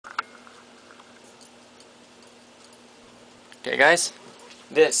Okay guys,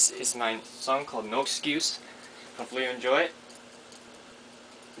 this is my song called No Excuse. Hopefully you enjoy it.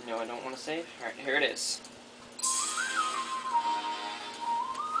 No, I don't want to save. Alright, here it is.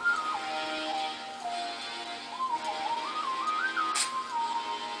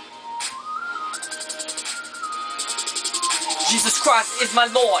 Jesus Christ is my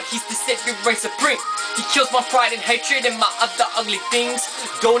Lord, He's the Savior, reign supreme. He kills my pride and hatred and my other ugly things.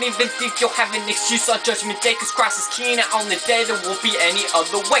 Don't even think you'll have an excuse on Judgment Day, cause Christ is king, and on the day there won't be any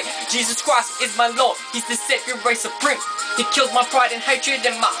other way. Jesus Christ is my Lord, He's the Savior, reign supreme. He kills my pride and hatred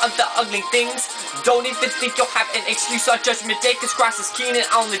and my other ugly things. Don't even think you'll have an excuse on Judgment Day, cause Christ is king, and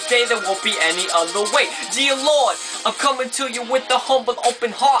on the day there won't be any other way. Dear Lord, I'm coming to you with a humble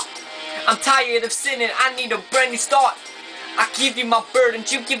open heart. I'm tired of sinning, I need a brand new start. I give you my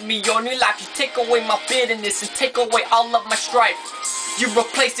burdens, you give me your new life. You take away my bitterness and take away all of my strife. You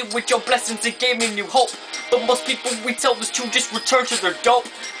replace it with your blessings and gave me new hope. But most people we tell us to just return to their dope.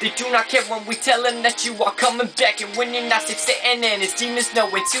 They do not care when we tell them that you are coming back. And when you're not safe, Satan and his demons know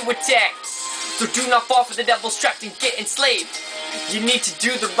when to attack. So do not fall for the devil's trap and get enslaved. You need to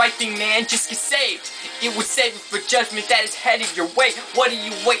do the right thing, man, just get saved. It would save you for judgment that is headed your way. What are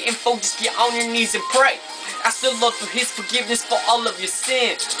you waiting for? Just get on your knees and pray. Ask the Lord for His forgiveness for all of your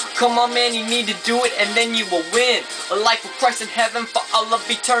sin. Come on man, you need to do it and then you will win a life with Christ in heaven for all of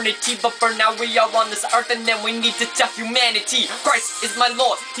eternity. But for now we are on this earth and then we need to tell humanity. Christ is my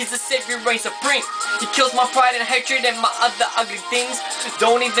Lord, He's the Savior, reign supreme. He kills my pride and hatred and my other ugly things.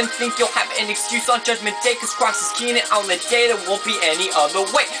 Don't even think you'll have an excuse on Judgment Day, cause Christ is king, and on the day there won't be any other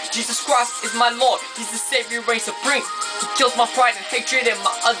way. Jesus Christ is my Lord, He's the Savior, reign supreme. He kills my pride and hatred and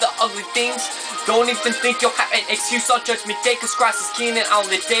my other ugly things. Don't even think you'll have an excuse on Judgment Day, cause Christ is king, and on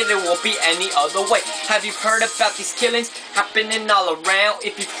the day there won't be any other way. Have you heard about these killings happening all around?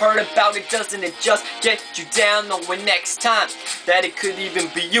 If you've heard about it, doesn't it just get you down? Knowing next time that it could even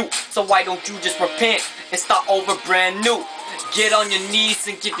be you. So why don't you just repent and start over brand new? Get on your knees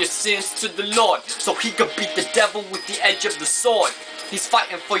and give your sins to the Lord, so He could beat the devil with the edge of the sword. He's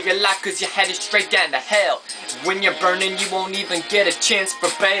fighting for your life cause you're headed straight down to hell. When you're burning you won't even get a chance for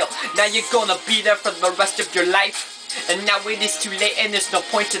bail. Now you're gonna be there for the rest of your life. And now it is too late and there's no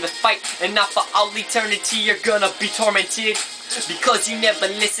point to the fight. And now for all eternity you're gonna be tormented, because you never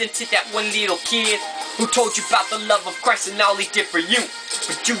listened to that one little kid who told you about the love of Christ and all He did for you.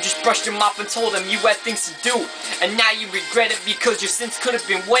 But you just brushed him off and told him you had things to do. And now you regret it because your sins could have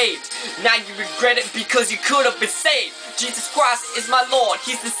been waived. Now you regret it because you could have been saved. Jesus Christ is my Lord,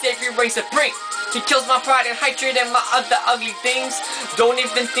 He's the Savior, reign supreme. He kills my pride and hatred and my other ugly things. Don't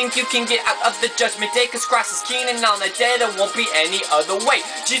even think you can get out of the Judgment Day, cause Christ is king, and on the day there won't be any other way.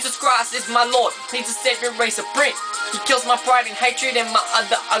 Jesus Christ is my Lord, He's the Savior, reign supreme. He kills my pride and hatred and my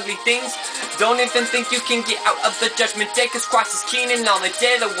other ugly things. Don't even think you can get out of the Judgment Day, cause Christ is king, and on the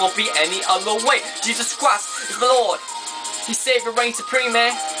day there won't be any other way. Jesus Christ is my Lord, He's Savior, reign supreme,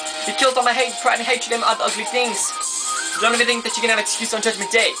 man. He kills all my hate, pride and hatred and my other ugly things. Don't even think that you can have an excuse on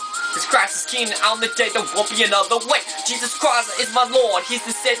Judgment Day, cause Christ is king, and on the day there won't be another way. Jesus Christ is my Lord, He's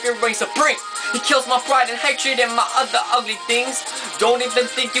the Savior, reign supreme. He kills my pride and hatred and my other ugly things. Don't even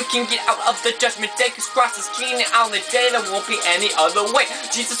think you can get out of the Judgment Day, cause Christ is king, and on the day there won't be any other way.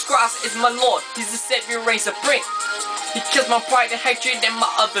 Jesus Christ is my Lord, He's the Savior, reign supreme. He kills my pride and hatred and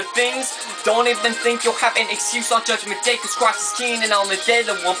my other things. Don't even think you'll have an excuse on Judgment Day, cause Christ is king, and on the day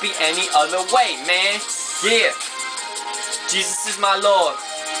there won't be any other way, man. Yeah. Jesus is my Lord.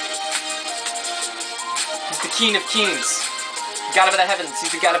 He's the King of Kings, the God of the heavens,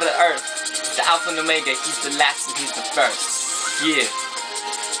 He's the God of the earth. He's the Alpha and Omega, He's the last and He's the first. Yeah.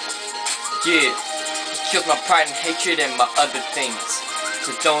 Yeah. He kills my pride and hatred and my other things.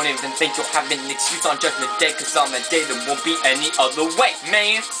 So don't even think you'll have an excuse on Judgment Day, cause on that day there won't be any other way,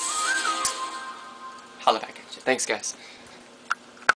 man. Holla back at you. Thanks guys.